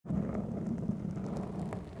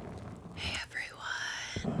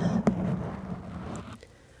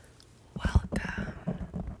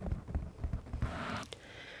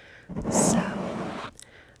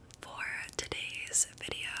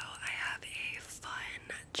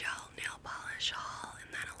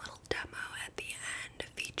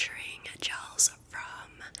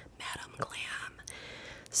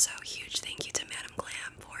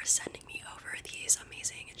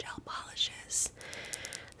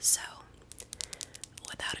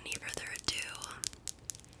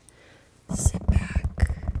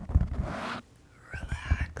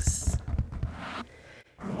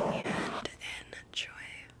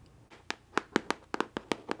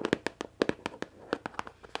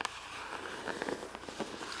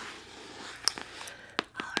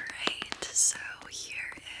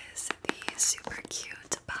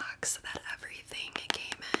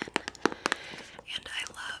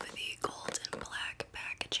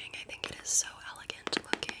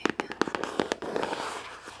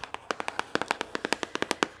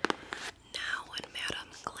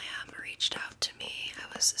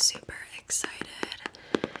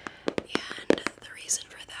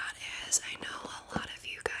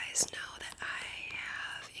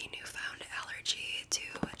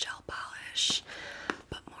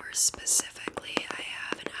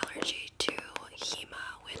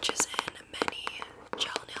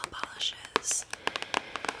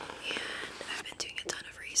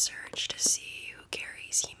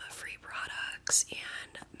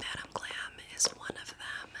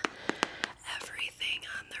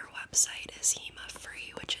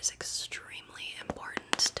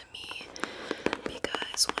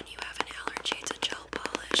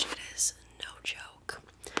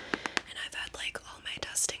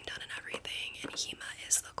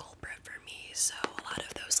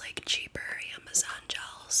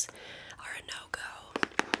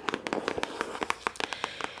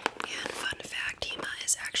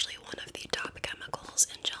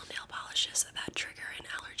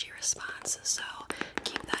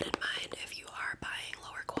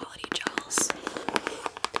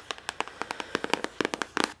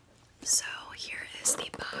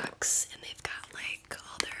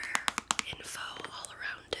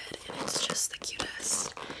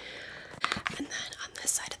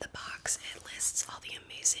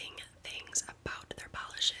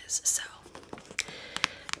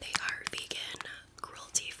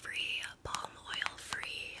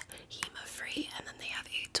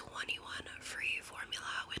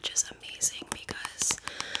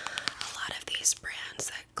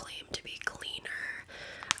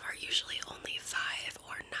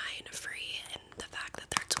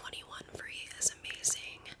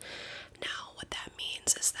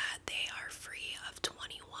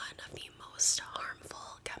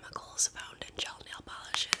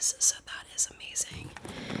is, so that is amazing.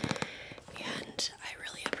 And I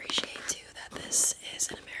really appreciate too that this is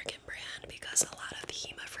an American brand, because a lot of the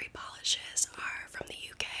HEMA-free polishes are from the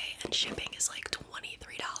UK and shipping is like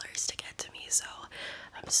 $23 to get to me, so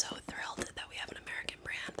I'm so thrilled that we have an American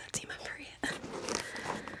brand that's HEMA-free.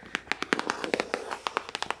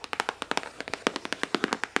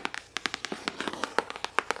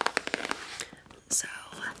 So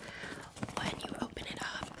when you open it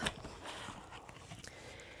up,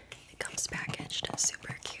 it comes packaged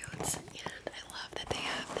super cute, and I love that they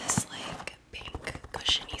have this like pink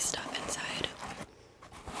cushiony stuff inside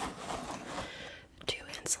to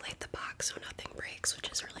insulate the box so nothing breaks, which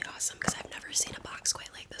is really awesome because I've never seen a box quite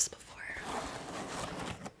like this before.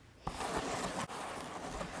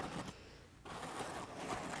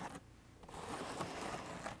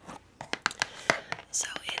 So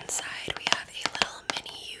inside we have a little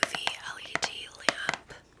mini UV LED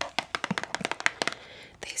lamp.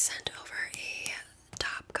 They sent over a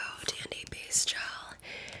top coat and a base gel,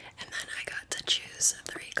 and then I got to choose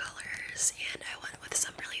 3 colors, and I went with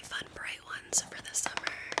some really fun bright ones for the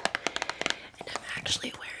summer, and I'm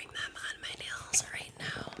actually wearing them on my nails right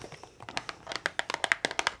now.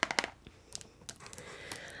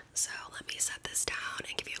 So let me set this down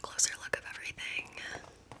and give you a closer look of everything.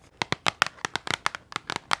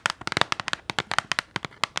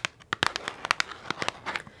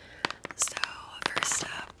 So first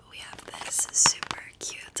up, we have this super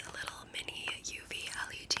cute little mini UV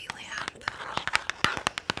LED lamp.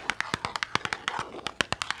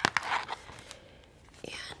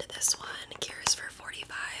 And this one cures for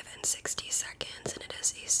 45 and 60 seconds, and it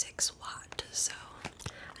is a 6 watt, so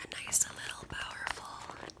a nice little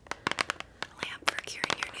powerful lamp for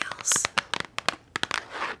curing your nails.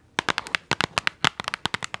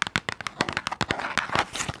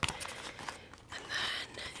 And then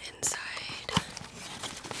inside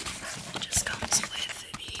it just comes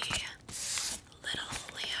with the little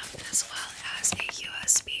lamp as well as a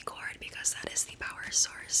USB cord, because that is the power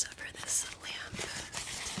source for this lamp.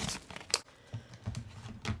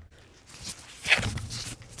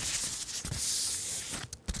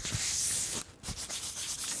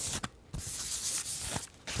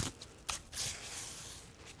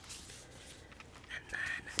 And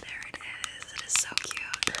then there it is. It is so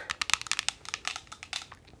cute.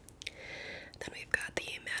 Then we've got the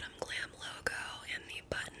Madam Glam logo and the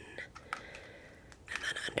button. And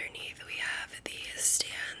then underneath we have these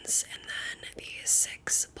stands and then these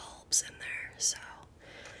 6 bulbs in there. So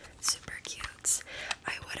super cute.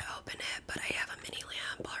 I would open it, but I have a mini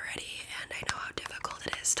lamp already, and I know how difficult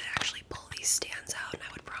it is to actually pull these stands out, and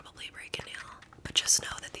I would probably break a nail. But just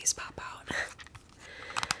know that these pop out.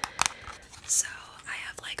 So I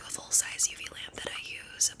have like a full-size UV lamp that I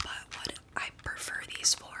use, but what I prefer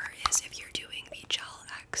these for is if you're doing the Gel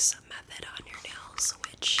X method on your nails,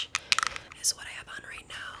 which is what I have on right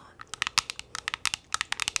now.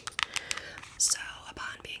 So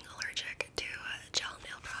upon being allergic to gel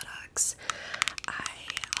nail products, I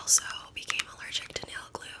also became allergic to nail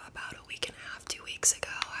glue about a week and a half, 2 weeks ago.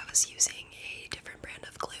 I was using a different brand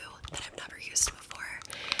of glue that I've never used before,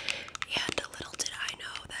 and little did I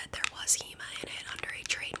know that there was HEMA in it under a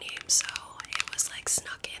trade name, so it was like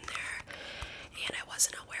snuck in there, and I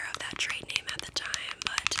wasn't aware of that trade name at the time,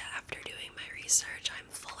 but after doing my research, I'm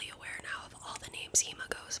fully aware now of all the names HEMA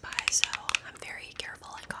goes by, so I'm very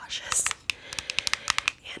careful and cautious.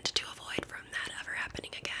 And to avoid from that ever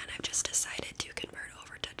happening again, I've just decided to convert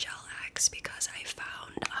over to Gel X, because I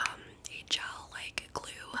found a gel like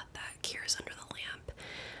glue that cures under the lamp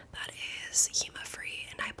that is HEMA-free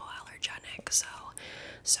and hypoallergenic.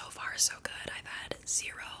 So far so good. I've had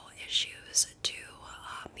 0 issues to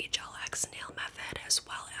the Gel X nail method as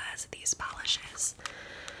well as these polishes.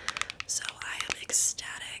 So I am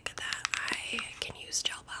ecstatic that I can use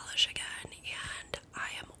gel polish again, and I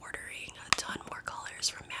am ordering a ton more colors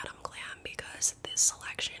from Madam Glam because this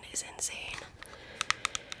selection is insane.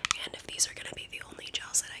 And if these are going to be the only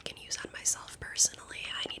gels that I can use on myself personally,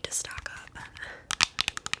 I need to stock up.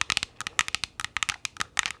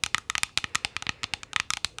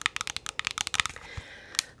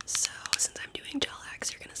 So since I'm doing Gel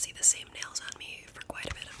X, you're going to see the same nails on me for quite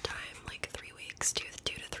a bit of time, like 3 weeks, 2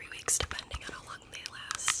 to 3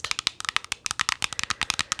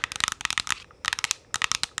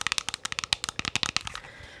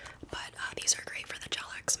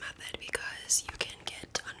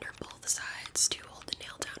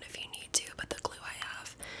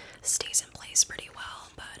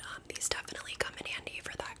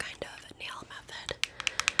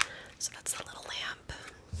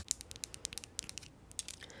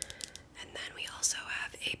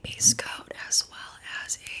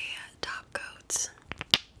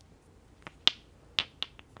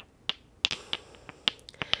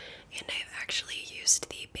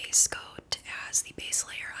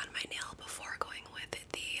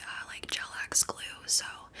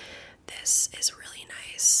 this is really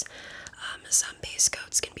nice. Some base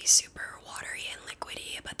coats can be super watery and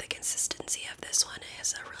liquidy, but the consistency of this one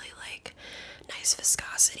is a really like nice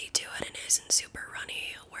viscosity to it and isn't super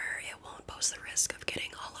runny where it won't pose the risk of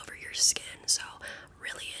getting all over your skin. So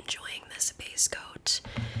really enjoying this base coat,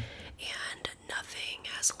 and nothing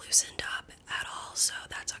has loosened up at all, so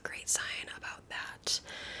that's a great sign about that.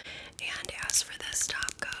 And as for this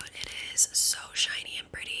top coat, it is so shiny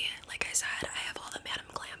and pretty. Like I said, I have all the Madam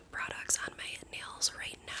Glam products on my nails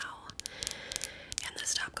right now, and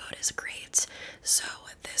this top coat is great. So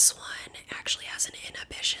this one actually has an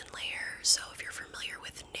inhibition layer, so if you're familiar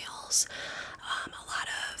with nails, a lot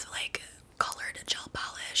of like colored gel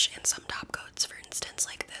polish and some top coats, for instance,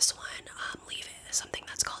 like this one, leave something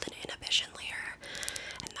that's called an inhibition layer,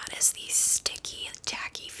 and that is the sticky,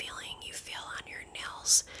 tacky feeling you feel on your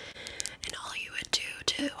nails. And all you would do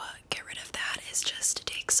to get rid of that is just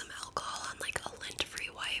take some alcohol on like a lint-free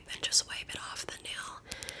wipe and just wipe it off the nail,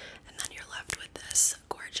 and then you're left with this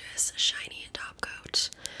gorgeous, shiny top coat.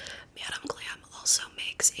 Madam Glam also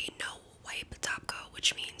makes a no-wipe top coat,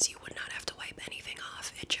 which means you would not have to wipe anything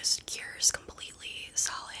off. It just cures completely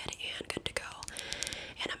solid and good to go.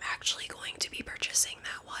 And I'm actually going to be purchasing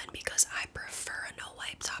that one because I prefer a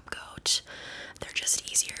no-wipe top coat. They're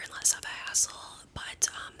just easier and less of a hassle, but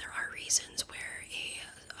there are reasons where a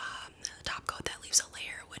top coat that leaves a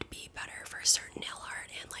layer would be better for certain nail art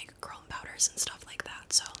and like chrome powders and stuff like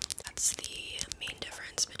that. So that's the main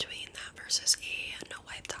difference between that versus a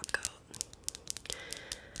no-wipe top coat.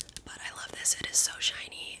 But I love this. It is so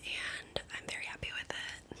shiny and I'm very happy with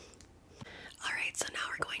it. Alright, so now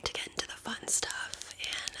we're going to get into the fun stuff,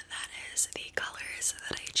 and that is the colors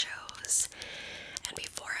that I chose. And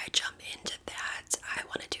before I jump into that, I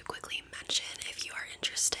wanted to quickly mention, if you are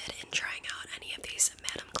interested in trying out any of these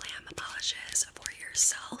Madam Glam polishes for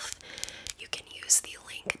yourself, you can use the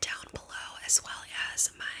link down below as well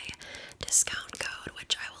as my discount code,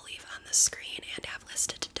 which I will leave on the screen and have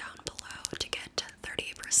listed down below to get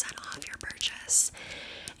 30% off your purchase.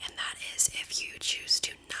 And that is if you choose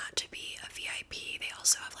to not to be a VIP. They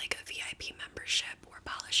also have like a VIP membership where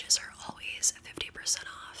polishes are always 50%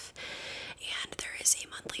 off. And there is a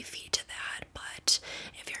monthly fee to that, but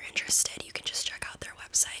if you're interested, you can just check out their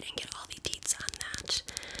website and get all the deets on that.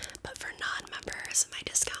 But for non-members, my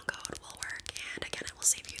discount code will work, and again, it will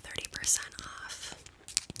save you 30% off.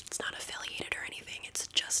 It's not affiliated or anything, it's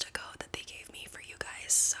just a code that they gave me for you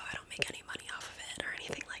guys, so I don't make any money off of it or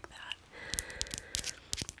anything like that.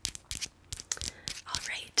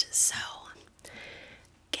 Alright, so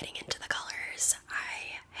getting into the colors,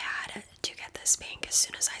 I had to get this pink as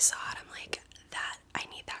soon as I saw it. I'm like, I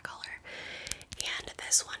need that color. And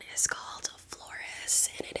this one is called Flores,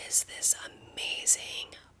 and it is this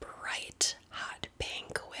amazing, bright, hot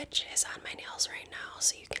pink, which is on my nails right now,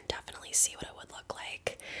 so you can definitely see what it would look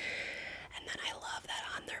like. And then I love that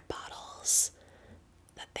on their bottles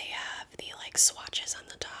that they have the like swatches on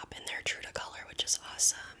the top, and they're true to color, which is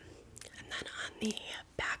awesome. And then on the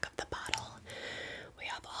back of the bottle, we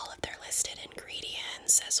have all of their listed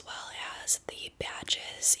ingredients as well as the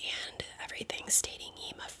badges and everything stating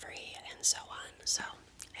HEMA free and so on. So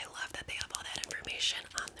I love that they have all that information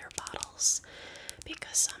on their bottles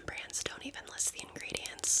because some brands don't even list the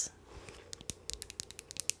ingredients.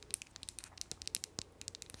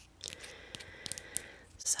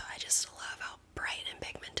 So I just love how bright and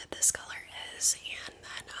pigmented this color is. And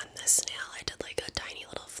then on this nail, I did like a tiny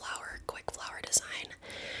little quick flower design,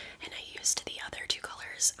 and I used the other two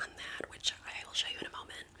colors on that, which I will show you in a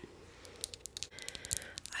moment.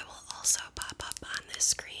 I will also pop up on this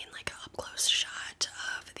screen like an up-close shot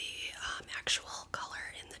of the actual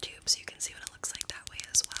color in the tube so you can see what it looks like that way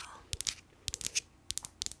as well.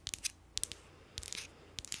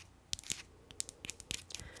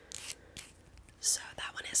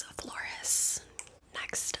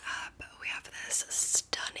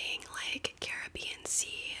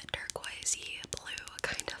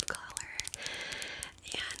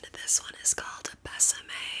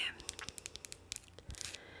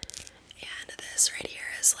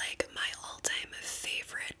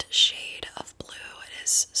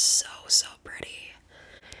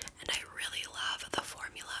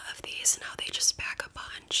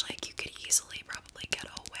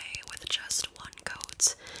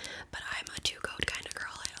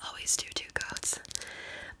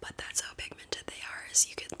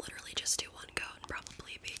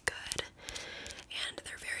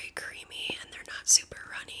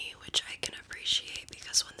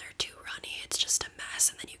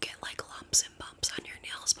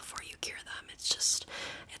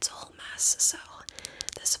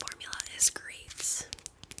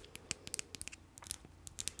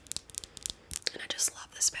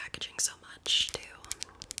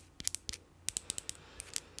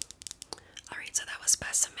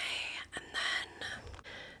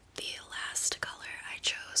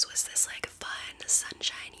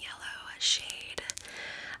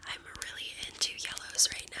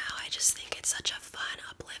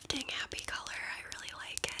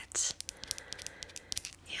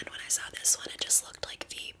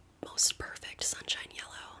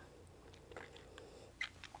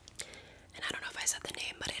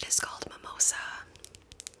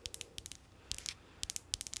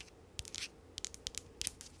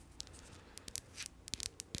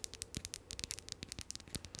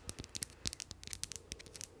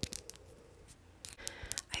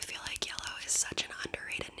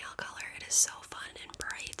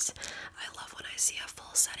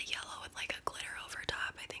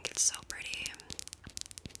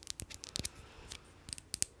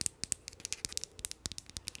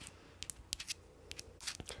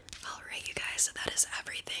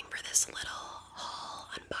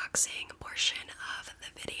 unboxing portion of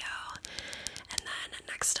the video. And then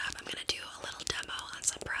next up, I'm gonna do a little demo on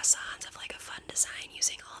some press-ons of like a fun design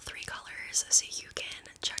using all 3 colors, so you can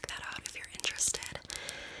check that out if you're interested.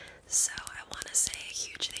 So I want to say a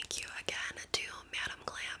huge thank you again to Madam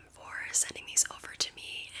Glam for sending these over to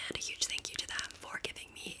me, and a huge thank you to them for giving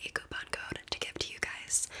me a coupon code to give to you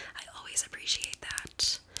guys. I always appreciate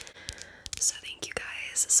that. So thank you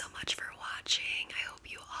guys so much for watching. I hope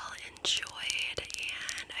you all enjoyed,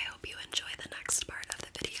 and I hope you enjoy the next part of the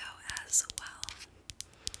video as well.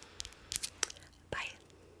 Bye.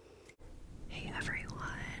 Hey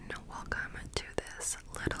everyone, welcome to this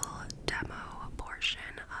little demo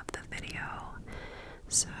portion of the video.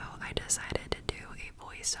 So I decided to do a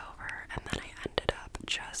voiceover, and then I ended up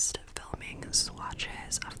just filming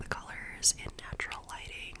swatches of the colors in natural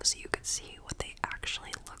lighting so you could see what they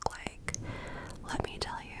actually look like. Let me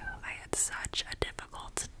tell you, I had such a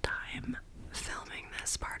difficult time filming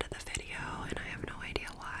this part of the video, and I have no idea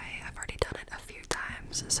why. I've already done it a few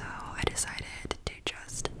times, so I decided to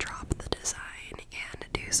just drop the design and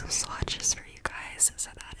do some swatches for you guys, so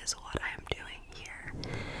that is what I am doing here.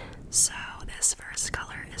 So this first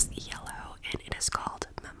color is the yellow, and it is called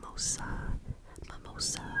Mimosa,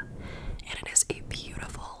 and it is a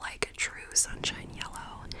beautiful, like, true sunshine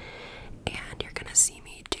yellow. And you're gonna see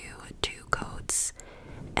me do 2 coats,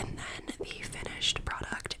 and then the finished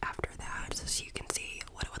product after that, so you can see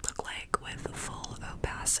what it would look like with full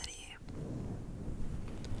opacity.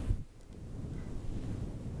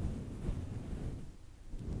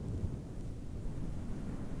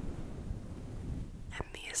 And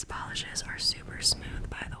these polishes are super smooth,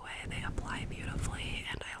 by the way. They apply beautifully,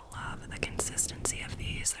 and I love the consistency of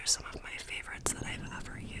these. They're some of my favorites that I've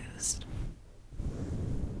ever used.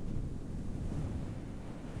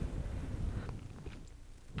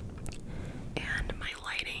 And my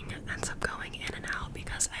lighting ends up going in and out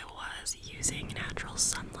because I was using natural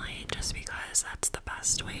sunlight, just because that's the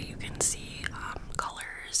best way you can see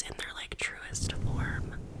colors in their like truest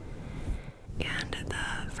form. And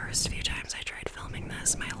the first few times I tried filming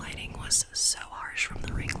this, my lighting was so harsh from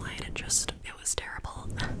the ring light, it was terrible.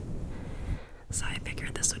 So I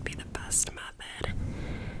figured this would be the best method,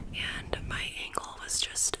 and my angle was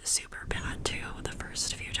just super bad too the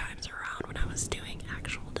first few times around when I was doing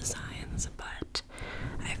actual designs, but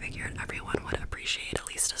I figured everyone would appreciate at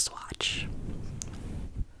least a swatch.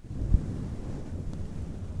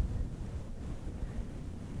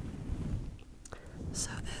 So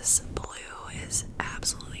this blue is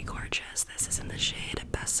absolutely gorgeous. This is in the shade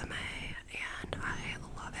Besame, and I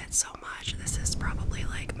love it so much. This is probably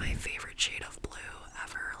like my favorite shade of blue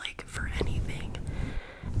ever, like for anything.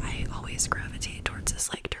 I always gravitate towards this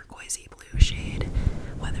like turquoisey blue shade,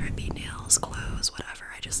 whether it be nails, clothes, whatever.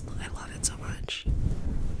 I love it so much.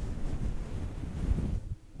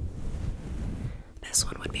 This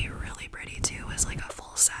one would be really pretty too, as like a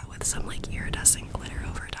full set with some like iridescent glitter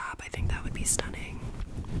over top. I think that would be stunning.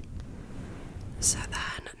 So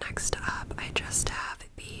then next up, I just have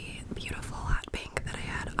the beautiful hot pink that I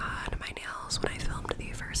had on my nails when I filmed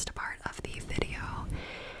the first part of the video.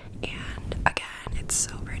 And again, it's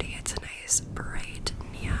so pretty. It's a nice bright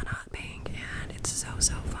neon hot pink, and it's so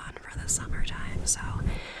fun for the summertime. So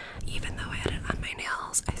even though I had it on my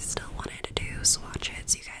nails, I still wanted to do swatch it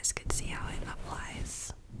so you guys could see how it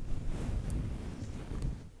applies.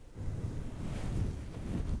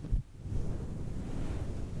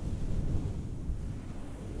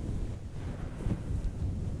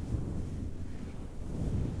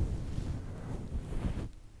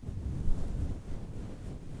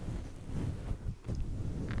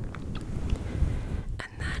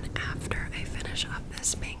 Up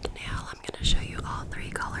this pink nail, I'm going to show you all 3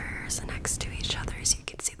 colors next to each other so you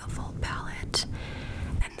can see the full palette.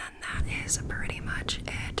 And then that is pretty much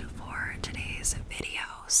it for today's video.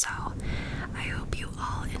 So I hope you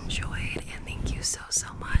all enjoyed, and thank you so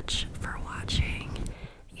much for watching.